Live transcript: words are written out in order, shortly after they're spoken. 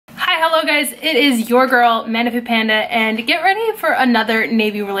Hello guys, it is your girl, mandafitpanda, and get ready for another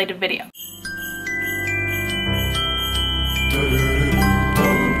Navy related video.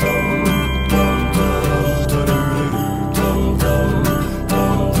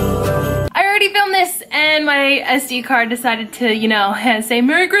 I already filmed this and my SD card decided to, say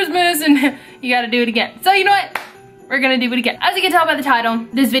Merry Christmas and you gotta do it again. So you know what? We're gonna do it again. As you can tell by the title,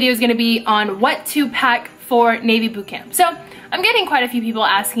 this video is gonna be on what to pack for Navy boot camp. So I'm getting quite a few people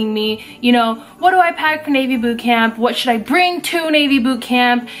asking me, what do I pack for Navy boot camp? What should I bring to Navy boot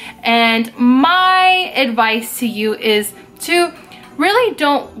camp? And my advice to you is to really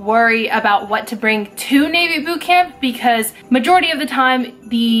don't worry about what to bring to Navy boot camp, because majority of the time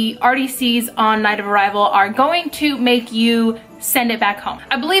the RDCs on night of arrival are going to make you send it back home.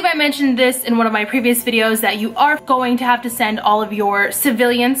 I believe I mentioned this in one of my previous videos that you are going to have to send all of your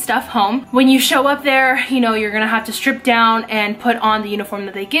civilian stuff home. When you show up there, you're gonna have to strip down and put on the uniform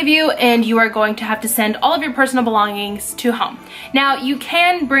that they give you, and you are going to have to send all of your personal belongings to home. Now, you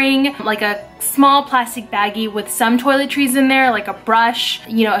can bring like a small plastic baggie with some toiletries in there, like a brush,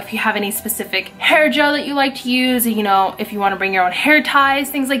 if you have any specific hair gel that you like to use, if you want to bring your own hair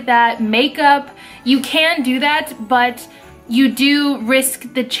ties, things like that, makeup, you can do that, but you do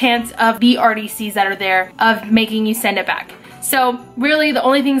risk the chance of the RDCs that are there of making you send it back. So really the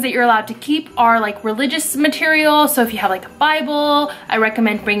only things that you're allowed to keep are like religious material. So if you have like a Bible, I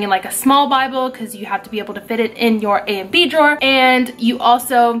recommend bringing like a small Bible because you have to be able to fit it in your A and B drawer. And you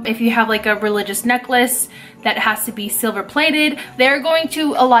also, if you have like a religious necklace that has to be silver plated, they're going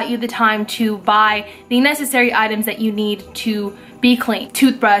to allot you the time to buy the necessary items that you need to be clean.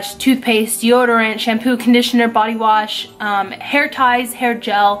 Toothbrush, toothpaste, deodorant, shampoo, conditioner, body wash, hair ties, hair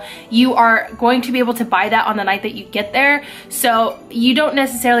gel. You are going to be able to buy that on the night that you get there. So you don't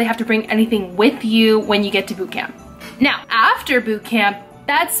necessarily have to bring anything with you when you get to boot camp. Now, after boot camp,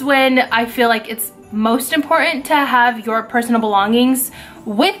 that's when I feel like it's most important to have your personal belongings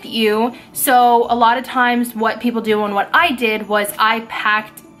with you. So a lot of times what people do and what I did was I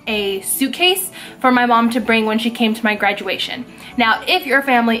packed a suitcase for my mom to bring when she came to my graduation. Now, if your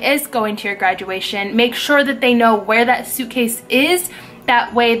family is going to your graduation, make sure that they know where that suitcase is.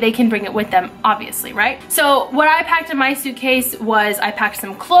 That way they can bring it with them, obviously, right? So what I packed in my suitcase was I packed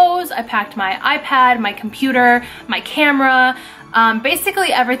some clothes, I packed my iPad, my computer, my camera,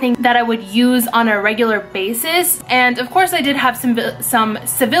 basically everything that I would use on a regular basis. And of course I did have some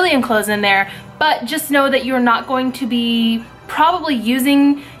civilian clothes in there, but just know that you're not going to be probably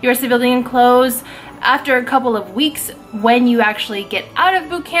using your civilian clothes after a couple of weeks. When you actually get out of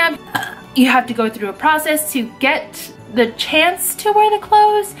boot camp, you have to go through a process to get the chance to wear the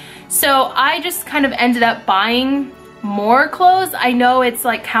clothes. So I just kind of ended up buying more clothes. I know it's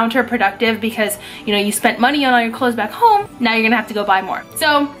like counterproductive because you spent money on all your clothes back home. Now you're gonna have to go buy more.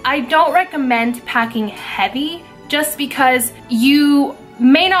 So I don't recommend packing heavy just because you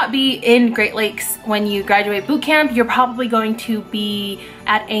may not be in Great Lakes when you graduate boot camp. You're probably going to be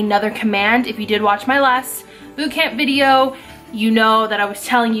at another command. If you did watch my last boot camp video, you know that I was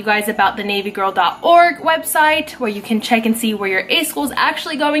telling you guys about the navygirl.org website where you can check and see where your A school is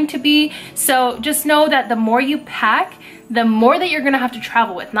actually going to be. So just know that the more you pack, the more that you're gonna have to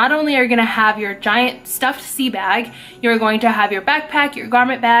travel with. Not only are you gonna have your giant stuffed sea bag, you're going to have your backpack, your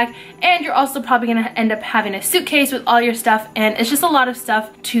garment bag, and you're also probably gonna end up having a suitcase with all your stuff, and it's just a lot of stuff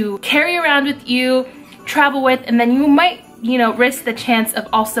to carry around with you, travel with, and then you might risk the chance of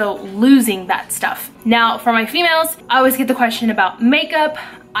also losing that stuff. Now, for my females, I always get the question about makeup.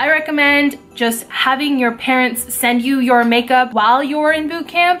 I recommend just having your parents send you your makeup while you're in boot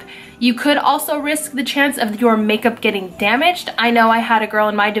camp. You could also risk the chance of your makeup getting damaged. I know I had a girl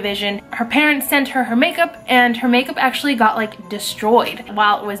in my division, her parents sent her her makeup and her makeup actually got like destroyed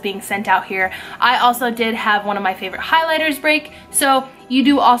while it was being sent out here. I also did have one of my favorite highlighters break, so you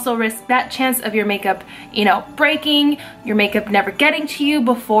do also risk that chance of your makeup, breaking, your makeup never getting to you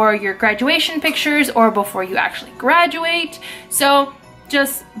before your graduation pictures or before you actually graduate. So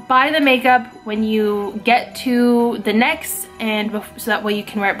just buy the makeup when you get to the next, and so that way you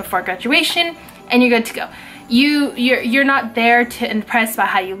can wear it before graduation and you're good to go. You're not there to impress by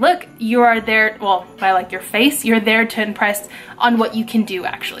how you look. You are there, well, by like your face, you're there to impress on what you can do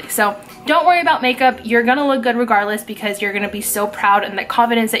actually. So don't worry about makeup. You're gonna look good regardless because you're gonna be so proud, and the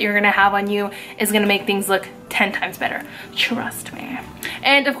confidence that you're gonna have on you is gonna make things look 10 times better. Trust me.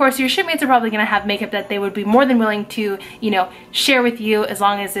 And of course your shipmates are probably gonna have makeup that they would be more than willing to, share with you as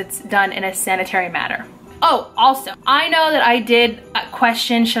long as it's done in a sanitary manner. Oh, also, I know that I did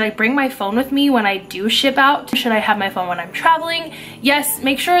question, should I bring my phone with me when I do ship out? Should I have my phone when I'm traveling? yes,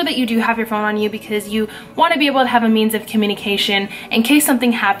 make sure that you do have your phone on you because you want to be able to have a means of communication in case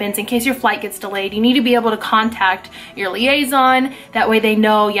something happens, in case your flight gets delayed. You need to be able to contact your liaison. That way they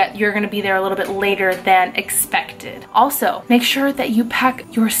know you're going to be there a little bit later than expected. Also, make sure that you pack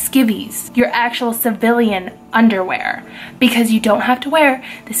your skivvies, your actual civilian underwear, because you don't have to wear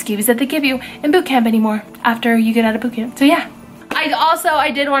the skivvies that they give you in boot camp anymore after you get out of boot camp. So yeah.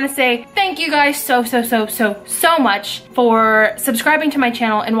 I did want to say thank you guys so much for subscribing to my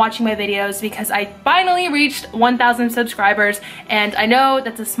channel and watching my videos, because I finally reached 1,000 subscribers, and I know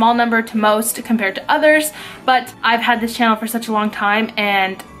that's a small number to most compared to others, but I've had this channel for such a long time,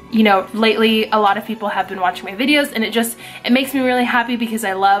 and you know, lately a lot of people have been watching my videos, and it makes me really happy because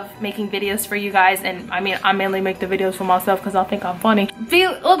I love making videos for you guys. And I mean, I mainly make the videos for myself because I think I'm funny.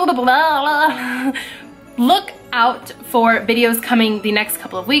 Look out for videos coming the next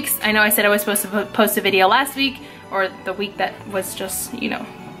couple of weeks. I know I said I was supposed to post a video last week, or the week that was just, you know,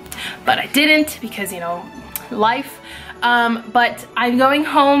 but I didn't because, you know, life. But I'm going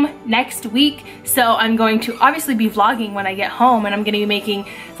home next week, so I'm going to obviously be vlogging when I get home, and I'm going to be making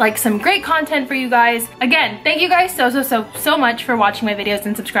like some great content for you guys. Again, thank you guys so much for watching my videos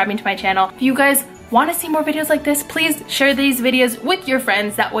and subscribing to my channel. If you guys want to see more videos like this, please share these videos with your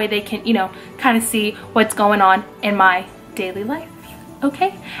friends. That way they can, you know, kind of see what's going on in my daily life.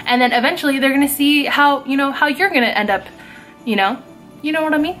 Okay? And then eventually they're gonna see how, you know, how you're gonna end up, you know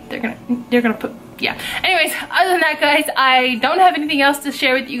what I mean? They're gonna put, yeah. Anyways, other than that, guys, I don't have anything else to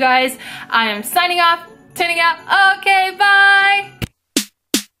share with you guys. I am signing off, tuning out. Okay, bye!